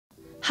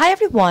Hi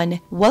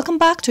everyone, welcome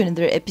back to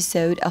another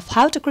episode of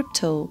How to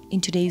Crypto. In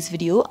today's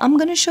video, I'm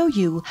gonna show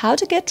you how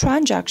to get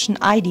transaction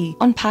ID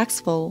on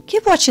Paxful.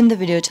 Keep watching the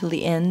video till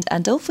the end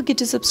and don't forget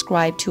to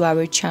subscribe to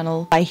our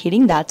channel by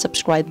hitting that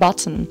subscribe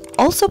button.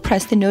 Also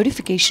press the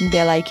notification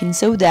bell icon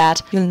so that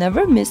you'll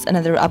never miss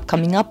another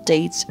upcoming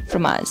updates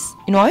from us.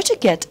 In order to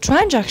get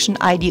transaction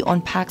ID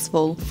on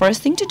Paxful,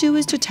 first thing to do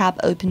is to tap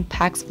open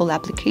Paxful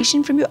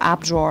application from your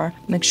app drawer.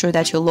 Make sure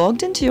that you're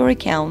logged into your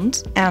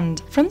account, and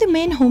from the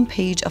main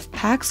homepage of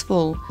Paxful,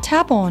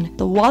 tap on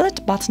the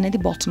wallet button at the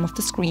bottom of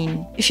the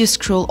screen. If you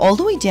scroll all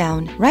the way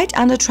down, right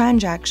under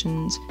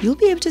transactions, you'll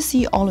be able to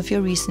see all of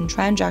your recent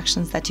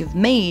transactions that you've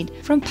made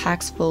from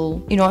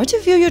Paxful. In order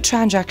to view your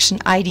transaction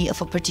ID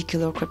of a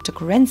particular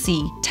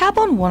cryptocurrency, tap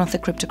on one of the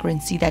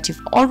cryptocurrency that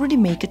you've already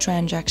made a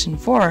transaction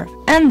for,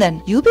 and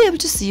then you'll be able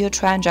to see your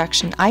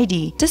transaction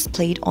ID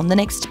displayed on the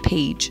next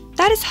page.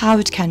 That is how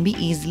it can be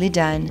easily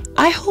done.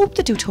 I hope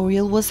the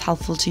tutorial was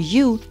helpful to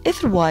you.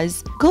 If it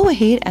was, go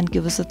ahead and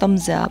give us a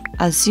thumbs up.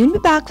 I'll soon be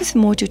back with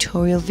more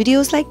tutorial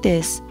videos like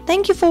this.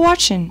 Thank you for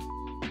watching.